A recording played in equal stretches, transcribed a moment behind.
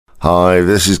Hi,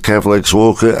 this is Kev Legs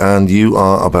Walker, and you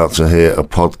are about to hear a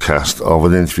podcast of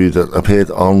an interview that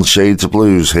appeared on Shades of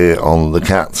Blues here on The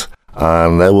Cat.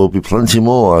 And there will be plenty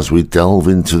more as we delve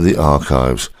into the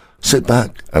archives. Sit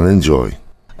back and enjoy.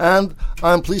 And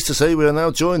I'm pleased to say we are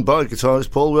now joined by guitarist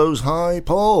Paul Rose. Hi,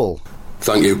 Paul.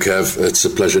 Thank you, Kev. It's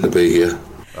a pleasure to be here.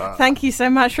 Thank you so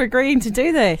much for agreeing to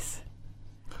do this.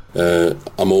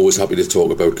 I'm always happy to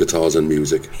talk about guitars and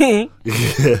music.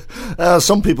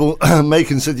 Some people may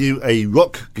consider you a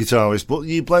rock guitarist, but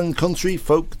you blend country,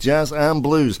 folk, jazz and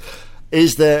blues.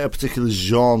 Is there a particular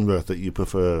genre that you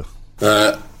prefer?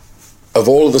 Of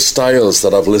all the styles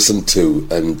that I've listened to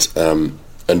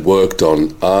and worked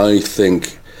on, I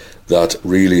think that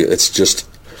really it's just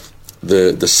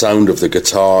the sound of the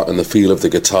guitar and the feel of the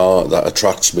guitar that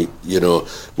attracts me, you know,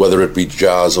 whether it be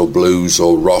jazz or blues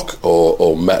or rock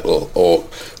or metal or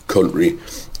country.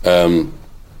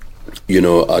 You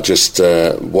know, I just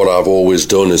what I've always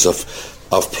done is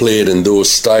I've played in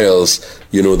those styles.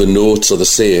 You know, the notes are the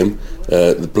same,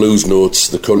 the blues notes,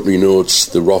 the country notes,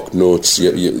 the rock notes,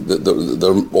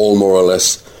 they're all more or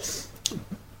less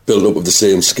built up of the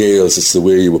same scales. It's the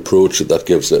way you approach it that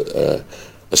gives it a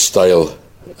style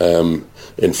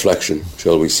inflection,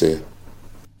 shall we say.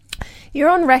 You're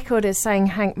on record as saying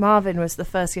Hank Marvin was the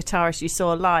first guitarist you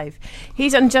saw live.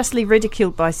 He's unjustly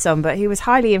ridiculed by some, but he was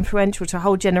highly influential to a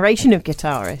whole generation of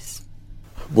guitarists.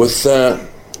 With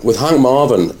Hank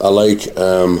Marvin, I like,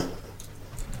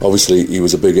 obviously he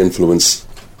was a big influence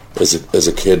as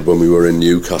a kid when we were in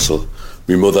Newcastle.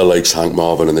 My mother likes Hank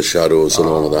Marvin and the Shadows and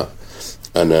all of that.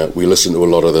 And we listened to a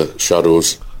lot of the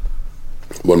Shadows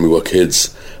when we were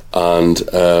kids. And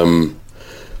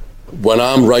when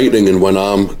I'm writing and when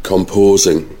I'm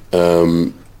composing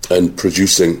and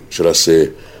producing, should I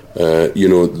say, you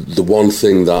know, the one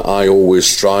thing that I always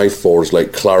strive for is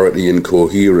like clarity and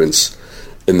coherence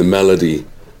in the melody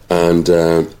and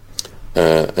the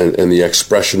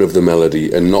expression of the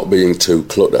melody and not being too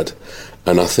cluttered.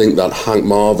 And I think that Hank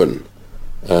Marvin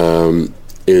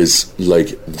is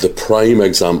like the prime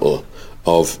example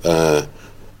of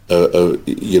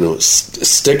you know,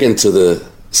 sticking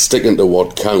to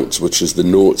what counts, which is the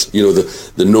notes. You know,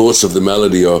 the notes of the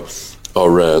melody are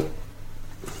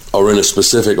in a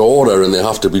specific order, and they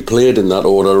have to be played in that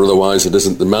order. Otherwise, it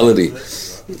isn't the melody.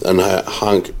 And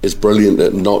Hank is brilliant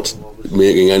at not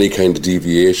making any kind of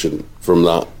deviation from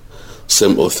that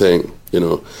simple thing. You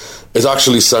know, it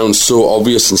actually sounds so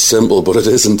obvious and simple, but it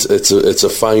isn't. It's a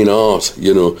fine art.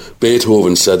 You know,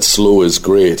 Beethoven said slow is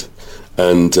great,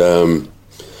 and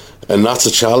that's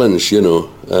a challenge, you know.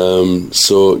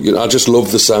 So, you know, I just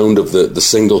love the sound of the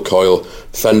single coil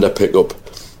Fender pickup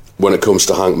when it comes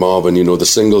to Hank Marvin. You know, the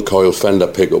single coil Fender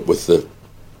pickup with the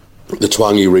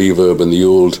twangy reverb and the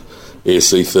old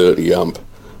AC30 amp.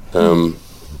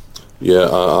 Yeah,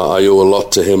 I owe a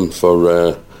lot to him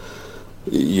for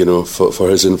you know, for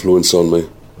his influence on me.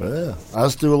 Yeah,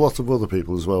 as do a lot of other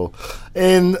people as well.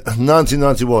 In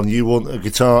 1991, you won a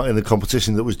guitar in a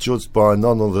competition that was judged by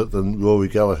none other than Rory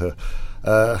Gallagher.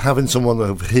 Having someone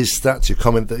of his stature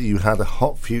comment that you had a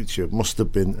hot future must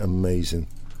have been amazing.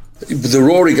 The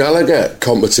Rory Gallagher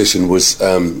competition was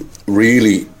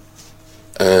really,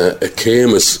 it came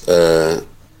as,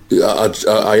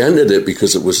 I entered it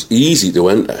because it was easy to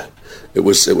enter. It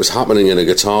was happening in a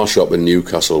guitar shop in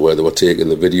Newcastle where they were taking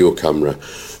the video camera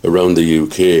around the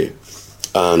UK,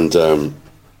 and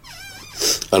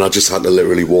I just had to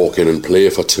literally walk in and play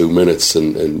for 2 minutes,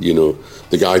 and you know,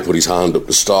 the guy put his hand up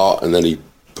to start and then he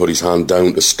put his hand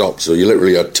down to stop, so you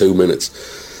literally had 2 minutes,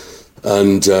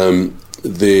 and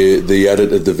they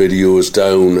edited the videos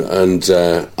down, and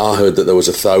I heard that there was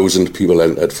 1,000 people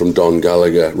entered from Don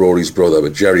Gallagher, Rory's brother,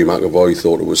 but Jerry McAvoy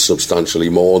thought it was substantially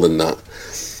more than that.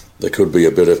 There could be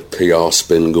a bit of PR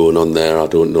spin going on there, I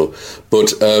don't know.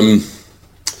 But,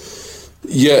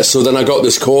 yeah, so then I got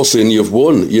this call saying you've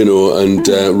won, you know, and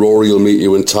Rory will meet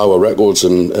you in Tower Records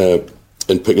and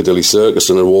in Piccadilly Circus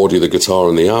and award you the guitar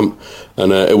and the amp.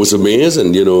 And it was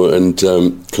amazing, you know, and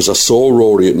because I saw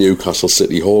Rory at Newcastle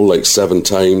City Hall like 7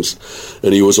 times,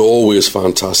 and he was always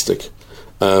fantastic.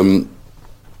 So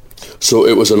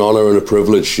it was an honour and a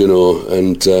privilege, you know,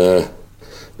 and,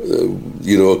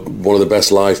 you know, one of the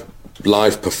best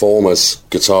live performers,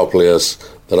 guitar players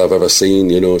that I've ever seen,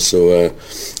 you know. So,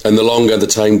 and the longer the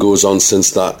time goes on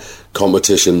since that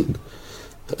competition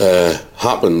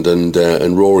happened and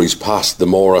Rory's passed, the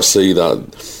more I see that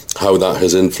how that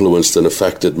has influenced and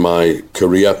affected my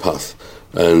career path,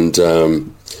 and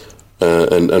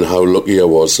how lucky I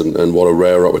was, and what a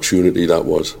rare opportunity that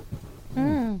was.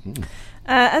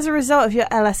 As a result of your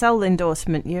LSL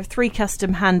endorsement, you have 3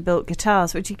 custom hand-built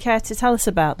guitars. Would you care to tell us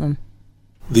about them?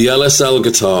 The LSL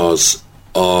guitars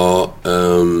are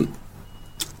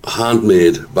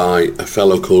handmade by a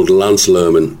fellow called Lance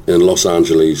Lerman in Los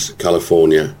Angeles,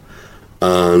 California.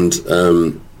 And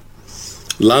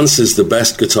Lance is the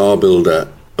best guitar builder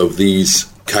of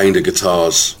these kind of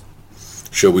guitars,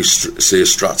 shall we say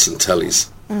Strats and Tellys,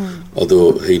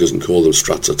 although he doesn't call them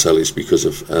Strats or Tellys because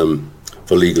of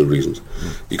for legal reasons.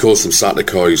 He calls them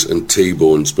Satakois and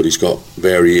T-bones, but he's got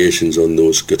variations on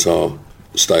those guitar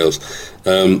styles.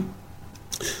 The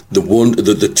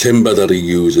timber that he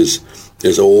uses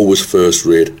is always first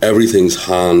rate. Everything's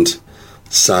hand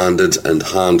sanded and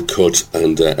hand cut,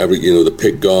 and the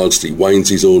pick guards, he winds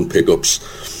his own pickups.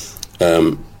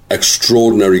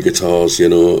 Extraordinary guitars,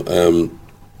 and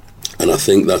I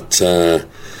think that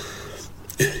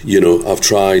I've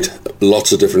tried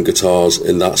lots of different guitars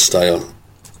in that style,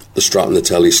 the Strat and the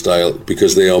Telly style,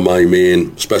 because they are my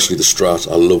main, especially the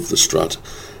Strat. I love the Strat,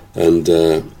 and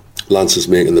Lance is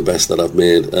making the best that I've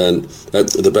made and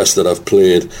the best that I've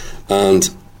played, and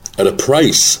at a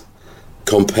price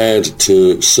compared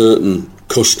to certain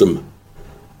custom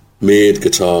made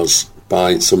guitars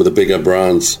by some of the bigger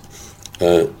brands,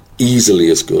 easily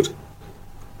as good,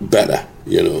 better,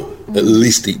 at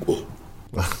least equal.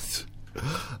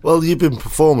 Well, you've been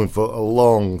performing for a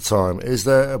long time. Is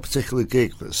there a particular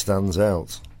gig that stands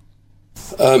out?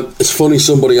 It's funny,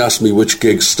 somebody asked me which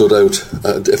gig stood out,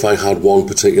 if I had one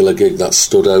particular gig that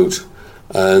stood out,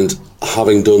 and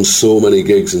having done so many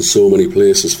gigs in so many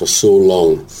places for so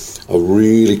long, I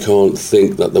really can't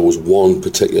think that there was one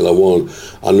particular one.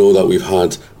 I know that we've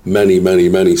had many, many,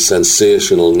 many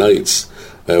sensational nights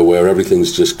where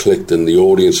everything's just clicked and the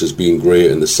audience has been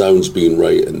great and the sound's been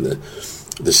right and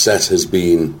the set has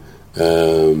been,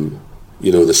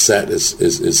 the set is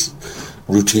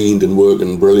routined and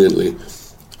working brilliantly.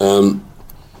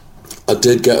 I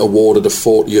did get awarded a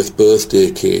 40th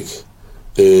birthday cake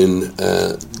in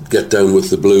Get Down With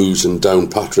The Blues in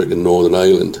Downpatrick in Northern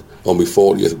Ireland on my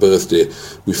 40th birthday.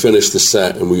 We finished the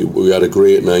set and we had a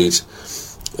great night,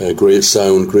 great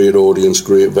sound, great audience,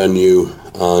 great venue,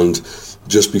 and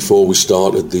just before we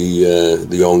started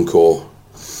the encore,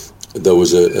 there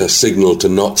was a signal to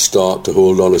not start, to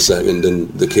hold on a second, and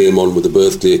they came on with a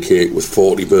birthday cake with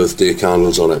 40 birthday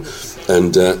candles on it,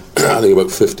 and I think about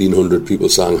 1,500 people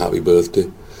sang happy birthday,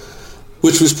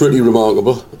 which was pretty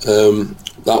remarkable.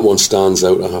 That one stands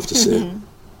out, I have to say.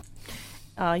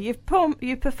 You've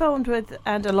performed with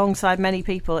and alongside many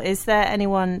people. Is there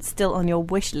anyone still on your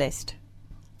wish list?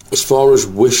 As far as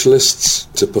wish lists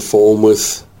to perform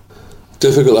with,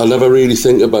 difficult. I never really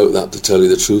think about that, to tell you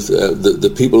the truth.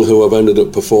 The people who I've ended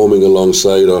up performing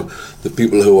alongside, or the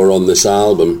people who are on this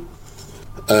album,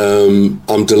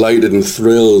 I'm delighted and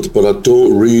thrilled, but I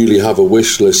don't really have a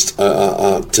wish list.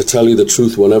 To tell you the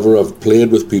truth, whenever I've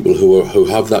played with people who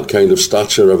have that kind of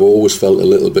stature, I've always felt a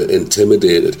little bit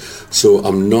intimidated. So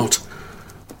I'm not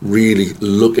really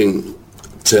looking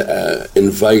to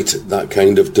invite that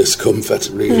kind of discomfort,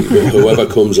 really. Whoever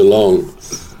comes along,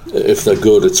 if they're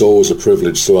good, it's always a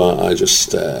privilege. So I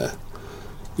just,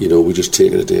 we just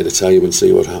take it a day at a time and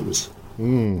see what happens.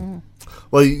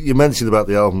 Well, you mentioned about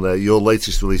the album there. Your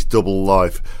latest release, Double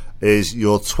Life, is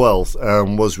your 12th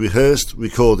and was rehearsed,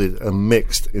 recorded and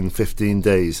mixed in 15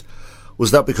 days.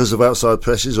 Was that because of outside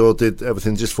pressures, or did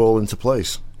everything just fall into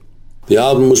place? The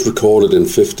album was recorded in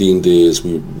 15 days.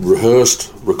 We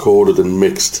rehearsed, recorded and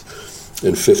mixed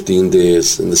in 15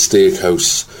 days in the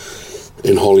Steakhouse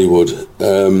in Hollywood.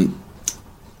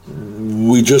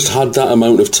 We just had that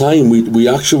amount of time. We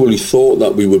actually thought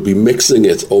that we would be mixing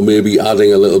it, or maybe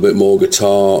adding a little bit more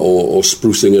guitar, or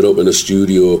sprucing it up in a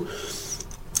studio,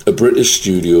 a British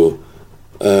studio.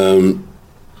 But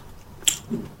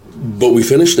we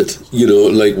finished it.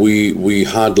 We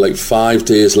had 5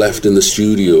 days left in the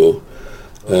studio.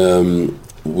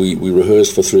 We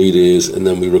rehearsed for 3 days and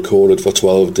then we recorded for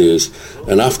 12 days.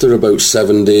 And after about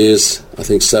 7 days, I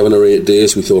think 7 or 8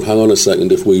 days, we thought, hang on a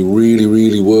second, if we really,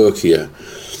 really work here,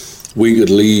 we could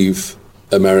leave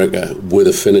America with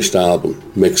a finished album,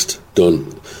 mixed,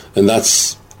 done. And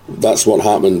that's what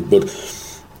happened. But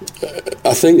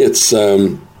I think it's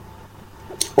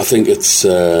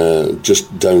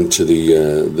just down to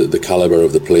the caliber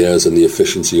of the players and the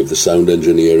efficiency of the sound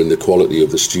engineer and the quality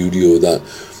of the studio that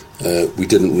we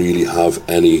didn't really have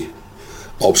any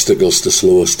obstacles to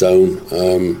slow us down,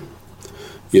 and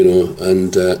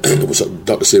it was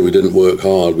not to say we didn't work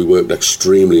hard. We worked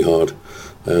extremely hard,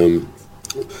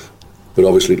 but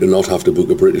obviously to not have to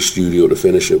book a British studio to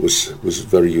finish it was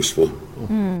very useful.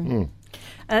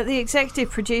 The executive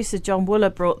producer John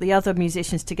Wooler brought the other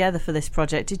musicians together for this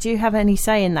project. Did you have any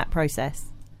say in that process?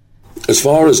 As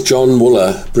far as John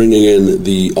Wooler bringing in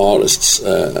the artists,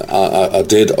 I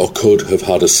did or could have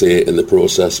had a say in the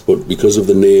process, but because of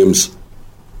the names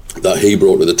that he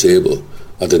brought to the table,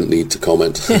 I didn't need to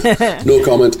comment. No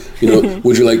comment.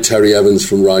 Would you like Terry Evans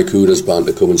from Ry Cooder's band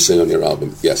to come and sing on your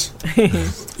album? Yes.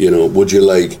 Would you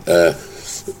like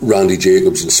Randy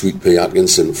Jacobs and Sweet Pea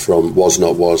Atkinson from Was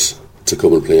Not Was to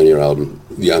come and play on your album?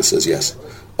 The answer is yes.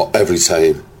 Every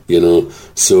time.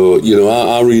 So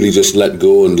I really just let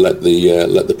go and let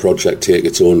the project take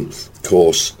its own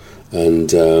course,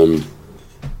 and and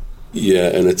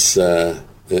it's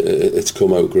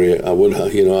come out great.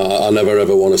 I never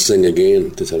ever want to sing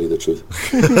again, to tell you the truth.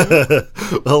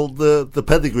 Well, the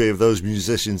pedigree of those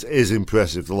musicians is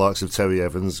impressive. The likes of Terry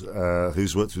Evans,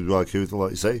 who's worked with Ry Cooder, like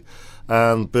you say,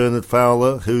 and Bernard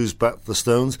Fowler, who's backed the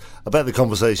Stones. I bet the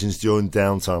conversations during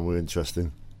downtime were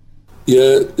interesting.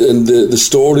 Yeah, and the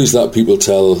stories that people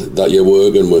tell that you're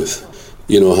working with,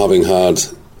 having had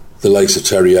the likes of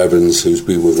Terry Evans, who's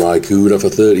been with Ry Cooder for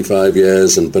 35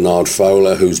 years, and Bernard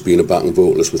Fowler, who's been a backing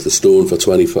vocalist with the Stones for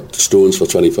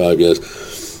 25 years.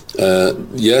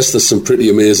 Yes, there's some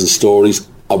pretty amazing stories.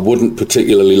 I wouldn't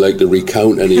particularly like to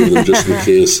recount any of them just in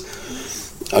case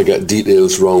I get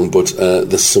details wrong, but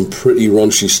there's some pretty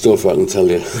raunchy stuff, I can tell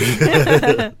you.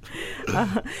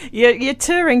 You're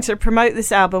touring to promote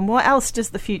this album. What else does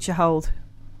the future hold?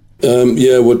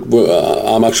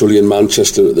 I'm actually in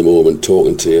Manchester at the moment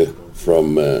talking to you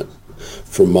from my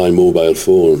mobile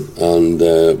phone, and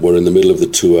we're in the middle of the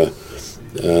tour,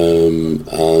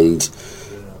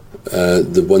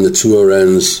 when the tour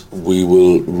ends, we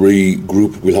will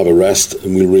regroup. We'll have a rest,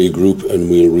 and we'll regroup, and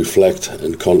we'll reflect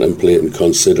and contemplate and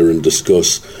consider and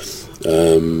discuss.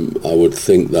 I would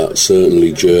think that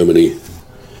certainly Germany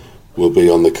will be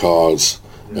on the cards,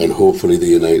 and hopefully the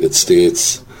United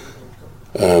States.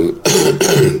 And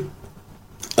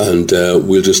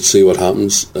we'll just see what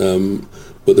happens.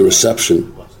 But the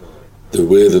reception, the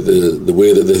way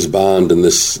that this band and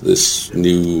this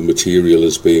new material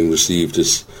is being received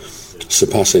is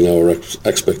surpassing our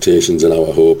expectations and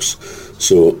our hopes.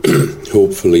 So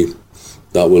hopefully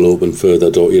that will open further.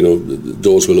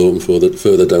 Doors will open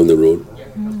further down the road.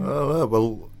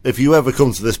 Well, if you ever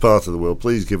come to this part of the world,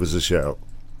 please give us a shout.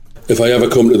 If I ever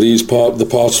come to the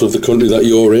parts of the country that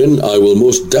you're in, I will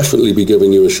most definitely be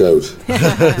giving you a shout.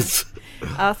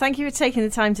 Thank you for taking the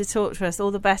time to talk to us.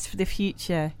 All the best for the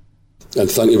future. And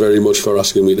thank you very much for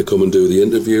asking me to come and do the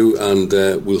interview, and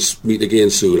we'll meet again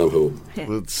soon, I hope.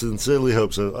 We'll sincerely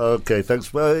hope so. Okay, thanks.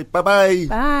 Bye. Bye-bye.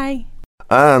 Bye.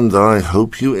 And I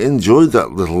hope you enjoyed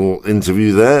that little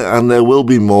interview there, and there will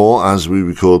be more as we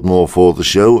record more for the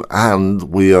show, and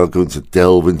we are going to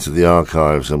delve into the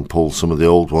archives and pull some of the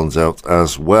old ones out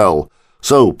as well.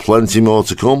 So, plenty more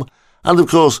to come, and of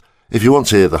course, if you want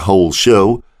to hear the whole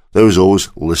show, there is always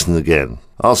Listen Again.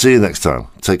 I'll see you next time.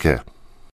 Take care.